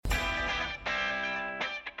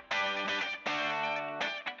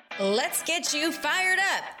Let's get you fired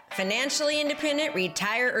up. Financially independent,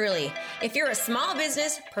 retire early. If you're a small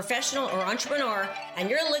business, professional, or entrepreneur,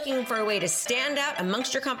 and you're looking for a way to stand out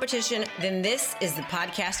amongst your competition, then this is the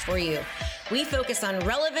podcast for you. We focus on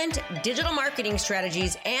relevant digital marketing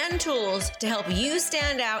strategies and tools to help you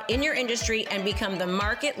stand out in your industry and become the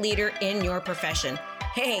market leader in your profession.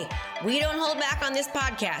 Hey, we don't hold back on this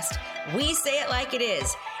podcast. We say it like it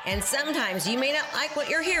is. And sometimes you may not like what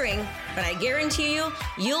you're hearing, but I guarantee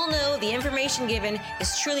you'll know the information given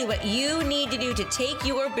is truly what you need to do to take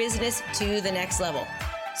your business to the next level.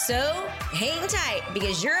 So hang tight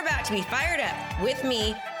because you're about to be fired up with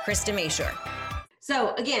me, Krista Mashore.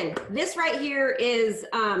 So again, this right here is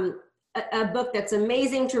a book that's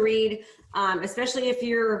amazing to read, especially if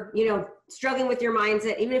you're, struggling with your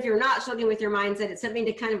mindset. Even if you're not struggling with your mindset, it's something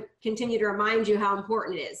to kind of continue to remind you how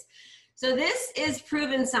important it is. So this is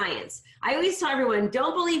proven science. I always tell everyone,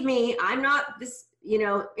 don't believe me. I'm not this,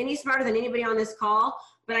 any smarter than anybody on this call,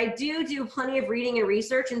 but I do plenty of reading and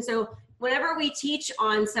research. And so whenever we teach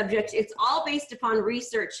on subjects, it's all based upon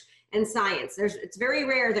research and science. It's very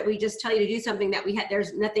rare that we just tell you to do something that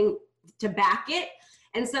there's nothing to back it.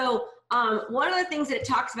 And so one of the things that it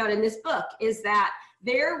talks about in this book is that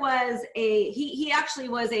there was he actually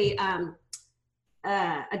was a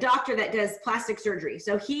doctor that does plastic surgery.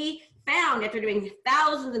 So he found after doing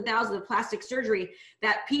thousands and thousands of plastic surgery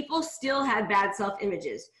that people still had bad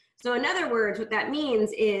self-images. So in other words, what that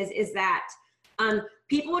means is that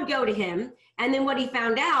people would go to him, and then what he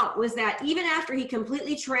found out was that even after he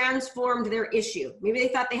completely transformed their issue, maybe they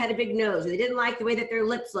thought they had a big nose, or they didn't like the way that their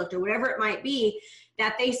lips looked, or whatever it might be,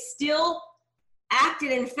 that they still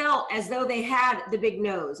acted and felt as though they had the big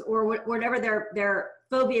nose, or whatever their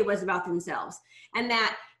phobia was about themselves. And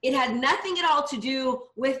that it had nothing at all to do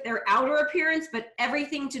with their outer appearance, but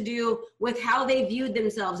everything to do with how they viewed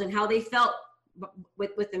themselves and how they felt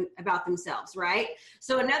with them about themselves, right?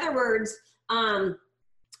 So in other words, there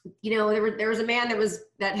was a man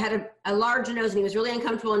that had a large nose, and he was really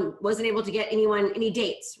uncomfortable and wasn't able to get any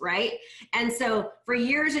dates, right? And so for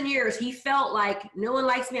years and years, he felt like no one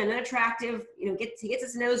likes me, I'm not attractive. He gets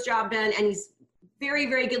his nose job done, and he's very,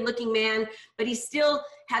 very good looking man, but he still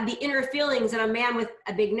had the inner feelings of a man with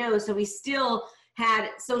a big nose. So he still had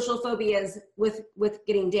social phobias with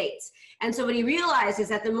getting dates. And so what he realized is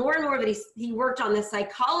that the more and more that he worked on the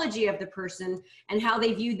psychology of the person and how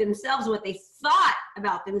they viewed themselves and what they thought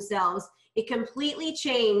about themselves, it completely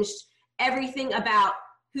changed everything about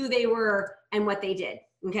who they were and what they did.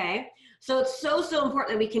 Okay. So it's so important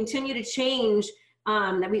that we continue to change,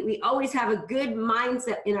 that we always have a good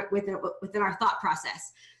mindset within our thought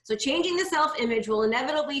process. So changing the self-image will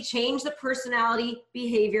inevitably change the personality,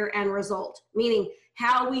 behavior, and result, meaning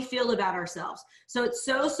how we feel about ourselves. So it's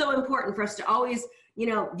so important for us to always,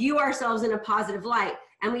 view ourselves in a positive light.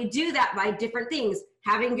 And we do that by different things: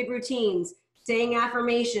 having good routines, saying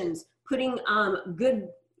affirmations, putting good,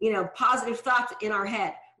 positive thoughts in our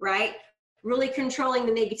head, right? Really controlling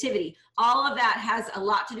the negativity. All of that has a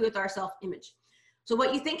lot to do with our self-image. So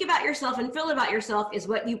what you think about yourself and feel about yourself is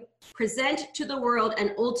what you present to the world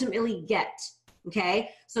and ultimately get,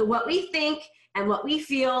 okay? So what we think and what we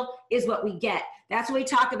feel is what we get. That's what we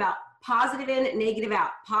talk about: positive in, negative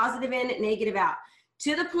out, positive in, negative out,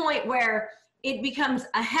 to the point where it becomes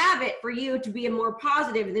a habit for you to be more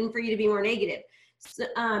positive than for you to be more negative. So,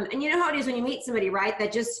 and you know how it is when you meet somebody, right?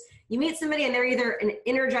 You meet somebody and they're either an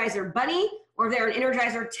Energizer bunny or they're an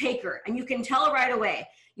Energizer taker, and you can tell right away.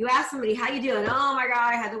 You ask somebody, how you doing? Oh my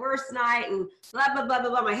God, I had the worst night, and blah, blah, blah, blah,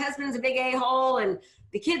 blah. My husband's a big a-hole, and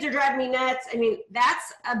the kids are driving me nuts. I mean,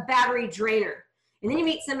 that's a battery drainer. And then you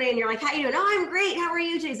meet somebody and you're like, how you doing? Oh, I'm great. How are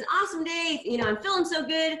you? Today's an awesome day. I'm feeling so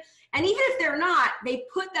good. And even if they're not, they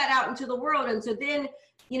put that out into the world. And so then,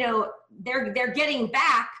 they're getting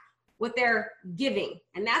back what they're giving.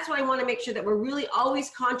 And that's what I want to make sure that we're really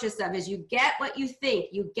always conscious of, is you get what you think,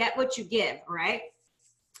 you get what you give, all right?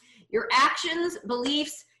 Your actions,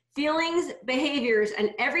 beliefs, feelings, behaviors,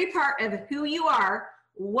 and every part of who you are,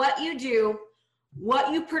 what you do,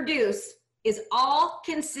 what you produce, is all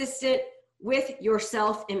consistent with your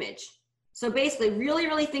self-image. So basically,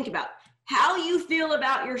 really think about how you feel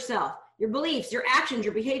about yourself, your beliefs, your actions,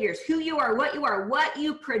 your behaviors, who you are, what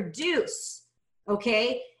you produce,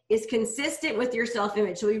 okay, is consistent with your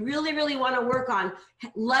self-image. So we really want to work on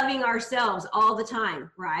loving ourselves all the time,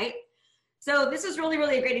 right? So this is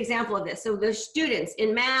really a great example of this. So the students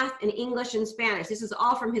in math and English and Spanish, this is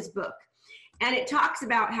all from his book. And it talks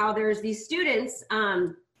about how there's these students,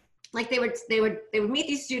 like they would meet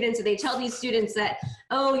these students and they tell these students that,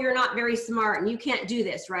 oh, you're not very smart and you can't do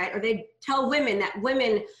this, right? Or they tell women that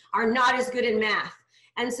women are not as good in math.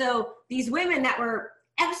 And so these women that were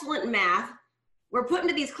excellent in math were put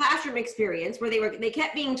into these classroom experience where they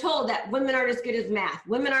kept being told that women aren't as good as math,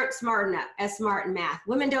 women aren't smart in math,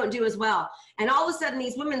 women don't do as well. And all of a sudden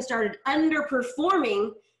these women started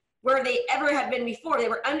underperforming where they ever had been before. They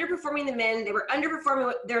were underperforming the men, they were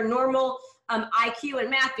underperforming their normal IQ in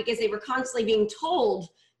math because they were constantly being told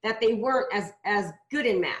that they weren't as good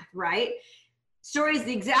in math, right? Story is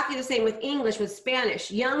exactly the same with English, with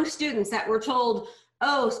Spanish. Young students that were told,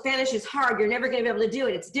 oh, Spanish is hard, you're never gonna be able to do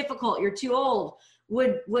it, it's difficult, you're too old,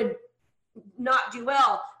 would not do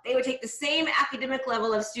well. They would take the same academic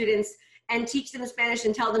level of students and teach them Spanish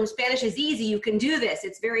and tell them Spanish is easy, you can do this,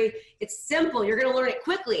 it's simple, you're gonna learn it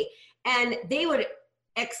quickly. And they would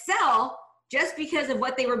excel just because of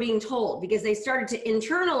what they were being told, because they started to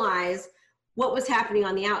internalize what was happening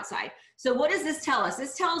on the outside. So what does this tell us?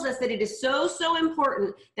 This tells us that it is so, so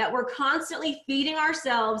important that we're constantly feeding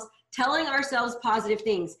ourselves, telling ourselves positive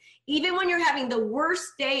things. Even when you're having the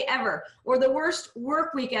worst day ever or the worst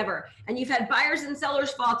work week ever, and you've had buyers and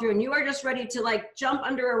sellers fall through and you are just ready to like jump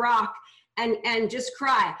under a rock and just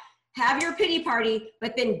cry, have your pity party,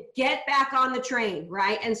 but then get back on the train,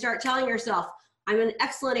 right? And start telling yourself, I'm an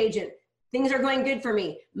excellent agent. Things are going good for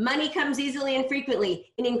me. Money comes easily and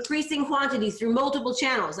frequently in increasing quantities through multiple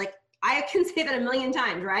channels. Like I can say that a million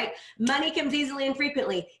times, right? Money comes easily and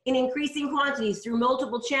frequently in increasing quantities through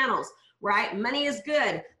multiple channels, right? Money is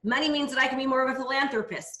good. Money means that I can be more of a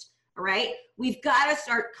philanthropist, all right? We've got to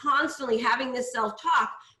start constantly having this self-talk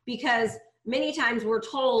because many times we're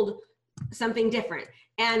told something different.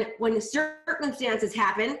 And when circumstances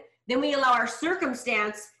happen, then we allow our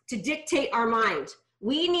circumstance to dictate our mind.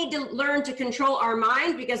 We need to learn to control our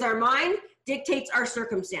mind because our mind dictates our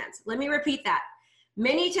circumstance. Let me repeat that.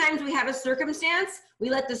 Many times we have a circumstance, we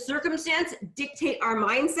let the circumstance dictate our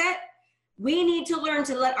mindset. We need to learn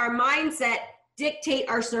to let our mindset dictate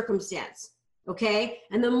our circumstance, okay?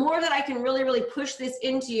 And the more that I can really, really push this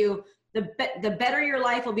into you, the better your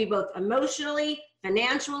life will be, both emotionally,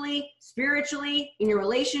 financially, spiritually, in your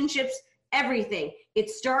relationships, everything. It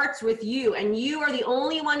starts with you, and you are the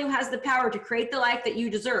only one who has the power to create the life that you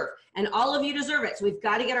deserve, and all of you deserve it. So we've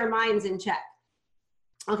got to get our minds in check.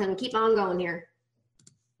 Okay, I'm gonna keep on going here.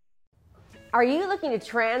 Are you looking to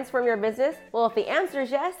transform your business? Well, if the answer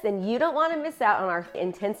is yes, then you don't want to miss out on our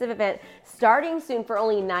intensive event starting soon for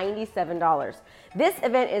only $97. This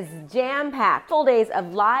event is jam-packed, full days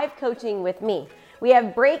of live coaching with me. We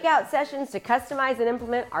have breakout sessions to customize and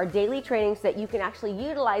implement our daily trainings so that you can actually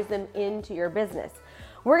utilize them into your business.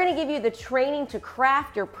 We're going to give you the training to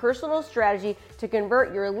craft your personal strategy to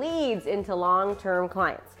convert your leads into long-term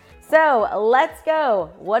clients. So let's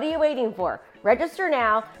go. What are you waiting for? Register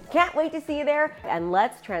now. Can't wait to see you there, and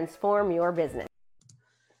let's transform your business.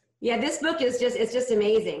 Yeah, this book is just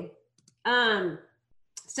amazing.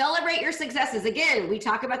 Celebrate your successes. Again, we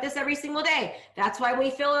talk about this every single day. That's why we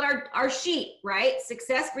fill out our sheet, right?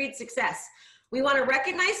 Success breeds success. We want to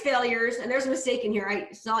recognize failures, and there's a mistake in here.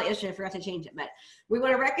 I saw it yesterday, I forgot to change it, but we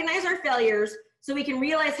want to recognize our failures so we can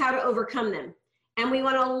realize how to overcome them. And we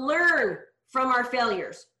want to learn from our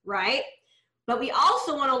failures, right? But we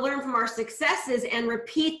also want to learn from our successes and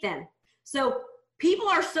repeat them. So people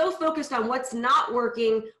are so focused on what's not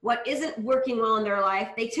working, what isn't working well in their life,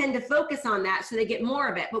 they tend to focus on that so they get more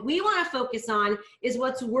of it. What we want to focus on is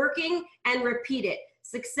what's working and repeat it.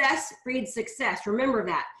 Success breeds success. Remember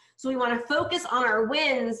that. So we want to focus on our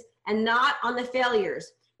wins and not on the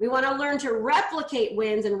failures. We want to learn to replicate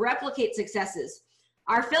wins and replicate successes.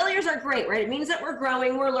 Our failures are great, right? It means that we're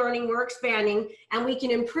growing, we're learning, we're expanding, and we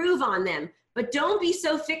can improve on them. But don't be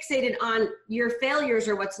so fixated on your failures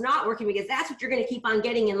or what's not working, because that's what you're going to keep on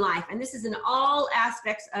getting in life. And this is in all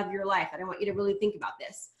aspects of your life. And I want you to really think about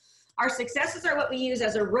this. Our successes are what we use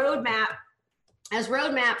as a roadmap, as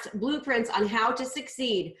roadmaps, blueprints on how to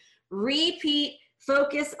succeed. Repeat,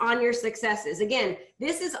 focus on your successes. Again,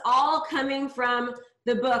 this is all coming from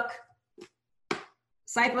the book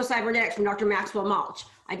Psycho-Cybernetics from Dr. Maxwell Maltz.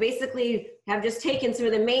 I basically have just taken some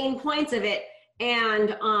of the main points of it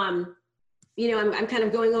and I'm kind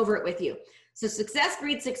of going over it with you. So success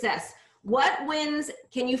breeds success. What wins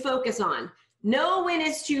can you focus on? No win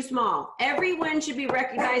is too small. Every win should be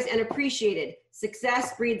recognized and appreciated.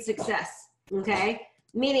 Success breeds success, okay?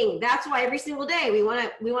 Meaning that's why every single day we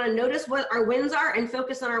want to notice what our wins are and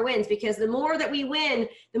focus on our wins, because the more that we win,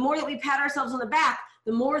 the more that we pat ourselves on the back,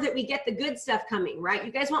 the more that we get the good stuff coming, right?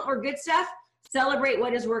 You guys want more good stuff? Celebrate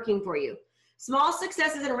what is working for you. Small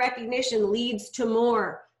successes and recognition leads to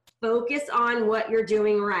more. Focus on what you're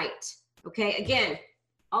doing right. Okay, again,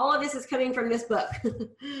 all of this is coming from this book.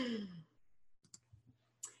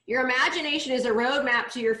 Your imagination is a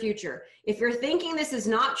roadmap to your future. If you're thinking this is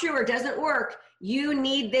not true or doesn't work, you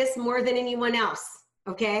need this more than anyone else,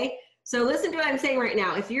 okay? So listen to what I'm saying right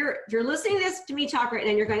now. If you're listening to this to me talk right now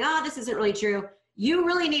and you're going, oh, this isn't really true, you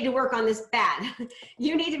really need to work on this bad.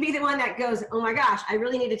 You need to be the one that goes, oh my gosh, I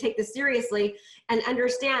really need to take this seriously and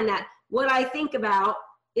understand that what I think about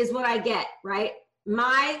is what I get, right?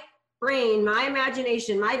 My brain, my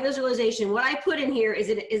imagination, my visualization, what I put in here is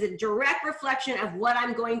a direct reflection of what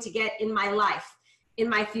I'm going to get in my life, in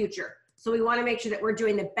my future. So we want to make sure that we're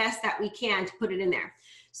doing the best that we can to put it in there.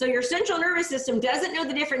 So your central nervous system doesn't know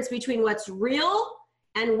the difference between what's real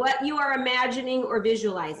and what you are imagining or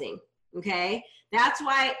visualizing, okay? That's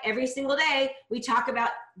why every single day we talk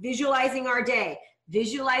about visualizing our day,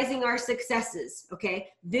 visualizing our successes, okay?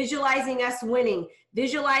 Visualizing us winning,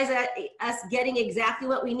 visualize us getting exactly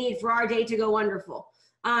what we need for our day to go wonderful.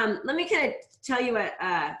 Let me kind of tell you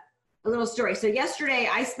a little story. So yesterday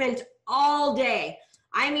I spent all day,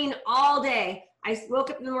 I mean all day. I woke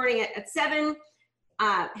up in the morning at 7,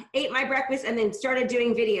 ate my breakfast, and then started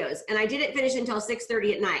doing videos. And I didn't finish until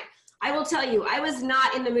 6:30 at night. I will tell you, I was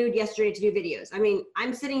not in the mood yesterday to do videos. I mean,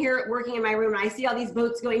 I'm sitting here working in my room and I see all these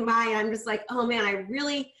boats going by and I'm just like, oh man, I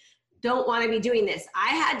really don't want to be doing this. I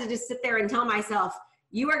had to just sit there and tell myself,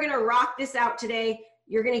 you are going to rock this out today.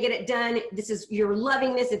 You're going to get it done. You're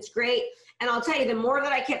loving this. It's great. And I'll tell you, the more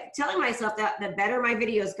that I kept telling myself that, the better my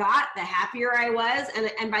videos got, the happier I was.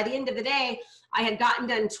 And by the end of the day, I had gotten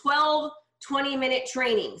done 12 20-minute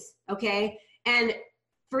trainings. Okay. And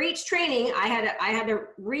for each training, I had to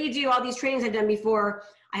redo all these trainings I've done before.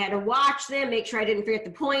 I had to watch them, make sure I didn't forget the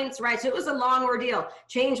points, right? So it was a long ordeal.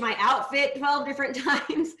 Changed my outfit 12 different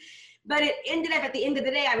times. But it ended up at the end of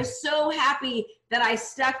the day, I was so happy that I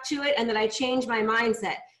stuck to it and that I changed my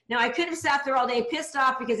mindset. Now, I could have sat there all day pissed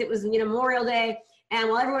off because it was Memorial Day, and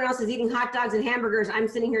while everyone else is eating hot dogs and hamburgers, I'm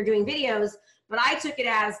sitting here doing videos. But I took it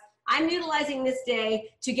as, I'm utilizing this day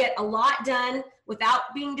to get a lot done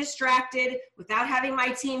without being distracted, without having my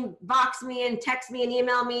team box me and text me and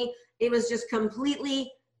email me. It was just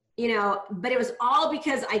completely, but it was all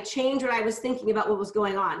because I changed what I was thinking about what was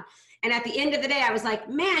going on. And at the end of the day, I was like,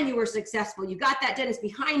 man, you were successful. You got that done. It's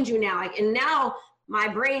behind you now. And now my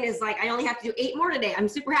brain is like, I only have to do 8 more today. I'm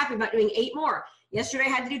super happy about doing 8 more. Yesterday I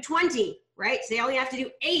had to do 20, right? So I only have to do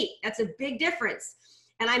 8. That's a big difference.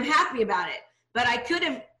 And I'm happy about it. But I could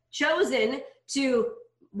have chosen to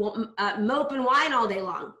mope and whine all day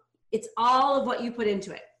long. It's all of what you put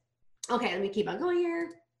into it. Okay, let me keep on going here.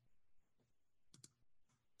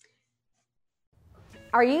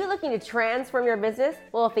 Are you looking to transform your business?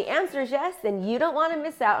 Well, if the answer is yes, then you don't want to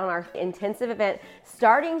miss out on our intensive event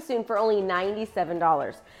starting soon for only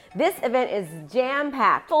 $97. This event is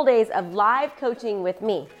jam-packed, full days of live coaching with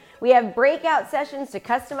me. We have breakout sessions to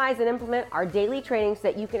customize and implement our daily trainings so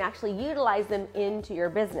that you can actually utilize them into your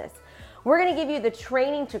business. We're going to give you the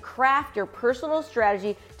training to craft your personal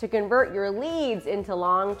strategy to convert your leads into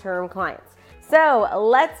long-term clients. So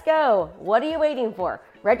let's go. What are you waiting for?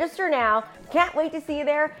 Register now. Can't wait to see you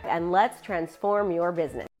there, and let's transform your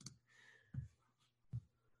business.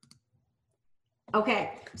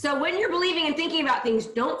 Okay, so when you're believing and thinking about things,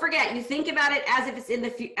 don't forget, you think about it as if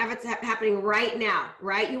it's happening right now,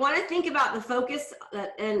 right? You want to think about the focus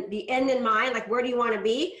and the end in mind, like where do you want to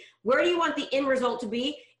be? Where do you want the end result to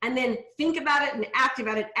be? And then think about it and act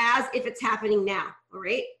about it as if it's happening now, all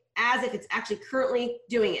right? As if it's actually currently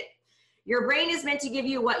doing it. Your brain is meant to give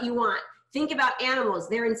you what you want. Think about animals.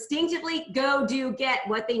 They're instinctively go, do, get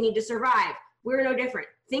what they need to survive. We're no different.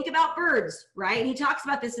 Think about birds, right? And he talks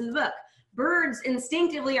about this in the book. Birds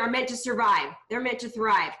instinctively are meant to survive. They're meant to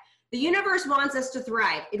thrive. The universe wants us to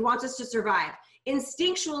thrive. It wants us to survive.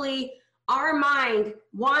 Instinctually, our mind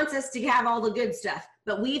wants us to have all the good stuff,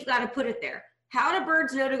 but we've got to put it there. How do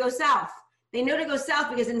birds know to go south? They know to go south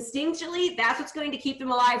because instinctually, that's what's going to keep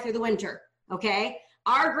them alive through the winter, okay?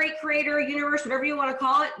 Our great creator, universe, whatever you want to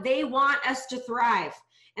call it, they want us to thrive.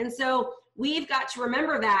 And so we've got to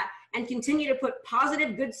remember that and continue to put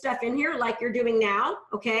positive, good stuff in here like you're doing now,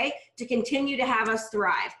 okay, to continue to have us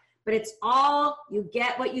thrive. But it's all, you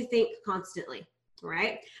get what you think constantly, all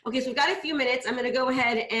right? Okay, so we've got a few minutes. I'm going to go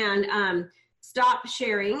ahead and stop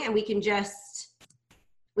sharing, and we can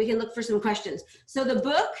look for some questions. So the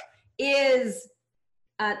book is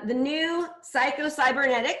The New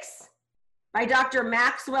Psycho-Cybernetics by Dr.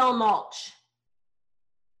 Maxwell Maltz.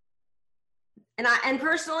 And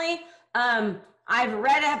personally, I've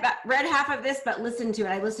read half of this, but listened to it.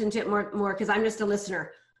 I listened to it more because I'm just a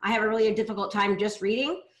listener. I have a really difficult time just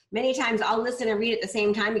reading. Many times I'll listen and read at the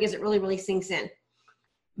same time because it really, really sinks in.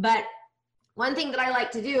 But one thing that I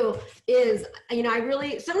like to do is, you know,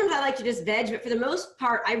 sometimes I like to just veg, but for the most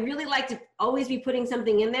part, I really like to always be putting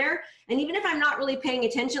something in there. And even if I'm not really paying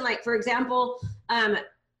attention, like for example,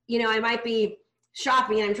 you know, I might be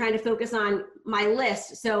shopping and I'm trying to focus on my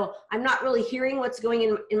list. So I'm not really hearing what's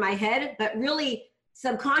going in my head, but really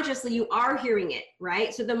subconsciously you are hearing it,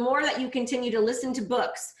 right? So the more that you continue to listen to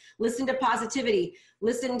books, listen to positivity,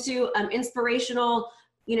 listen to inspirational,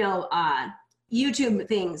 you know, YouTube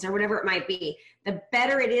things or whatever it might be, the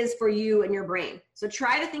better it is for you and your brain. So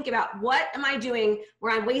try to think about, what am I doing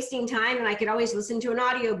where I'm wasting time? And I could always listen to an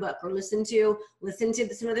audiobook or listen to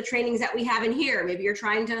some of the trainings that we have in here. Maybe you're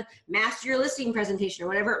trying to master your listing presentation or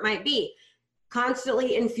whatever it might be.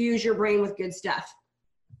 Constantly infuse your brain with good stuff.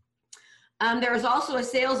 There's also a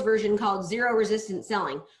sales version called Zero Resistance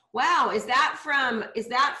Selling. Wow, is that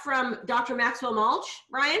from Dr. Maxwell Maltz,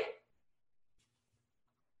 Brian?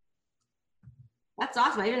 That's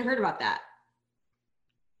awesome. I haven't heard about that.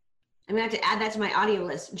 I'm gonna have to add that to my audio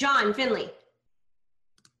list. John Finley.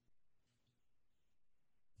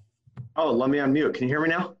 Oh, let me unmute. Can you hear me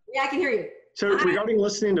now? Yeah, I can hear you. So regarding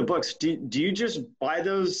listening to books, do you just buy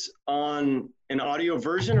those on an audio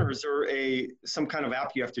version, or is there some kind of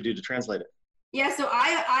app you have to do to translate it? Yeah, so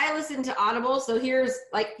I listen to Audible. So here's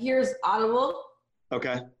Audible.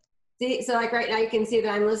 Okay. See, so like right now you can see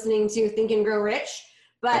that I'm listening to Think and Grow Rich.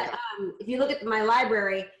 But okay. If you look at my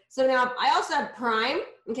library, so now I also have Prime,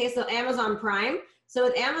 okay, so Amazon Prime. So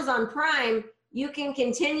with Amazon Prime, you can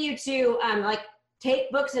continue to like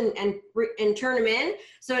take books and turn them in.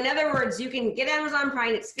 So in other words, you can get Amazon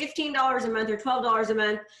Prime, it's $15 a month or $12 a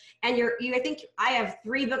month. And I think I have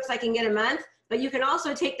 3 books I can get a month, but you can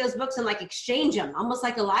also take those books and like exchange them, almost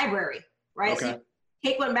like a library, right? Okay. So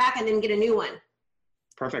you take one back and then get a new one.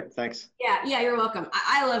 Perfect, thanks. Yeah, you're welcome.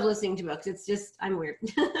 I love listening to books. It's just, I'm weird.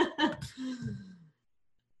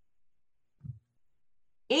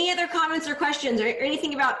 Any other comments or questions or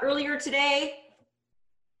anything about earlier today?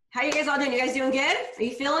 How you guys all doing? You guys doing good? Are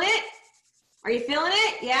you feeling it? Are you feeling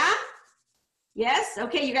it? Yeah? Yes?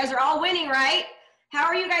 Okay, you guys are all winning, right? How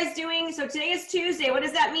are you guys doing? So today is Tuesday. What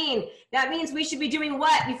does that mean? That means we should be doing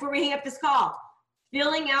what before we hang up this call?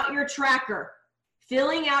 Filling out your tracker.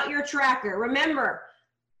 Filling out your tracker. Remember,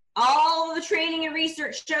 all the training and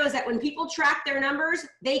research shows that when people track their numbers,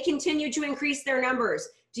 they continue to increase their numbers.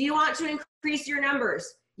 Do you want to increase your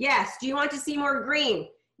numbers? Yes. Do you want to see more green?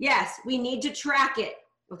 Yes. We need to track it.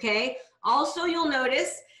 Okay. Also, you'll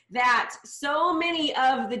notice that so many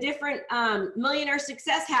of the different millionaire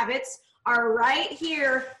success habits are right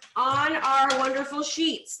here on our wonderful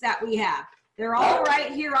sheets that we have. They're all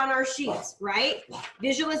right here on our sheets, right?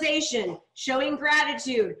 Visualization, showing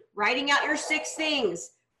gratitude, writing out your 6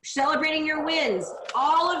 things, celebrating your wins.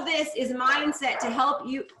 All of this is mindset to help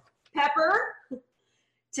you, Pepper,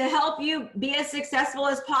 to help you be as successful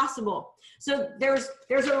as possible. So there's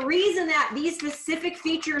a reason that these specific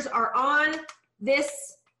features are on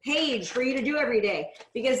this page for you to do every day,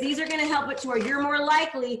 because these are going to help it to where you're more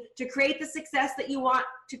likely to create the success that you want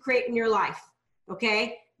to create in your life.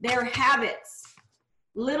 Okay? They're habits.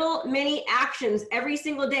 Little mini actions every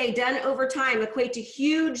single day done over time equate to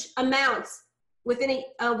huge amounts within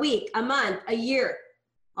a week, a month, a year.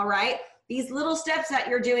 All right? These little steps that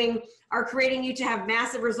you're doing are creating you to have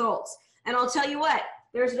massive results. And I'll tell you what,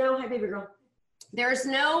 hi baby girl. There's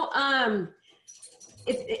no,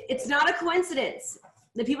 it's not a coincidence.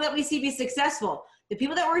 The people that we see be successful, the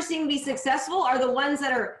people that we're seeing be successful are the ones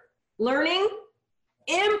that are learning,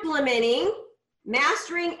 implementing,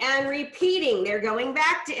 mastering, and repeating. They're going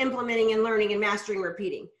back to implementing and learning and mastering,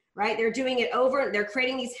 repeating, right? They're doing it over, they're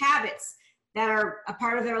creating these habits that are a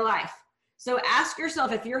part of their life. So ask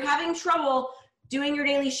yourself, if you're having trouble doing your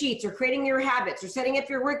daily sheets or creating your habits or setting up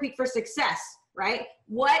your work week for success, right?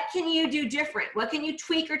 What can you do different? What can you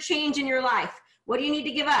tweak or change in your life? What do you need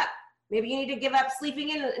to give up? Maybe you need to give up sleeping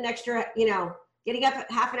in an extra, getting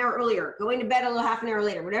up half an hour earlier, going to bed a little half an hour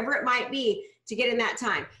later, whatever it might be to get in that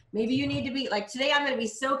time. Maybe you need to be like, today I'm going to be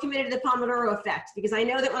so committed to the Pomodoro effect, because I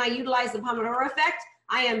know that when I utilize the Pomodoro effect,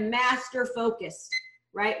 I am master focused,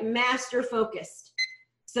 right? Master focused.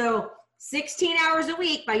 So 16 hours a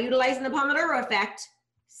week by utilizing the Pomodoro effect,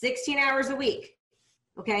 16 hours a week.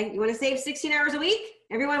 Okay. You want to save 16 hours a week?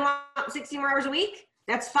 Everyone wants 16 more hours a week?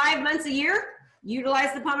 That's 5 months a year.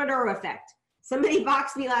 Utilize the Pomodoro effect. Somebody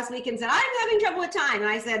boxed me last week and said, I'm having trouble with time. And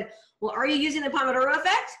I said, well, are you using the Pomodoro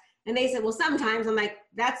effect? And they said, well, sometimes. I'm like,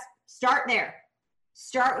 start there.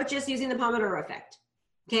 Start with just using the Pomodoro effect.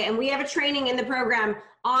 Okay. And we have a training in the program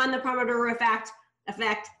on the Pomodoro effect,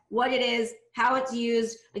 what it is, how it's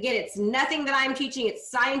used. Again, it's nothing that I'm teaching. It's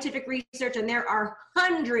scientific research. And there are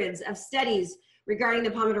hundreds of studies regarding the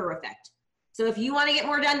Pomodoro effect. So if you want to get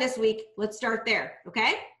more done this week, let's start there.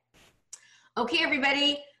 Okay. Okay,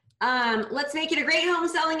 everybody. Let's make it a great home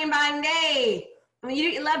selling and buying day. I mean,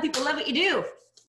 you love people, love what you do.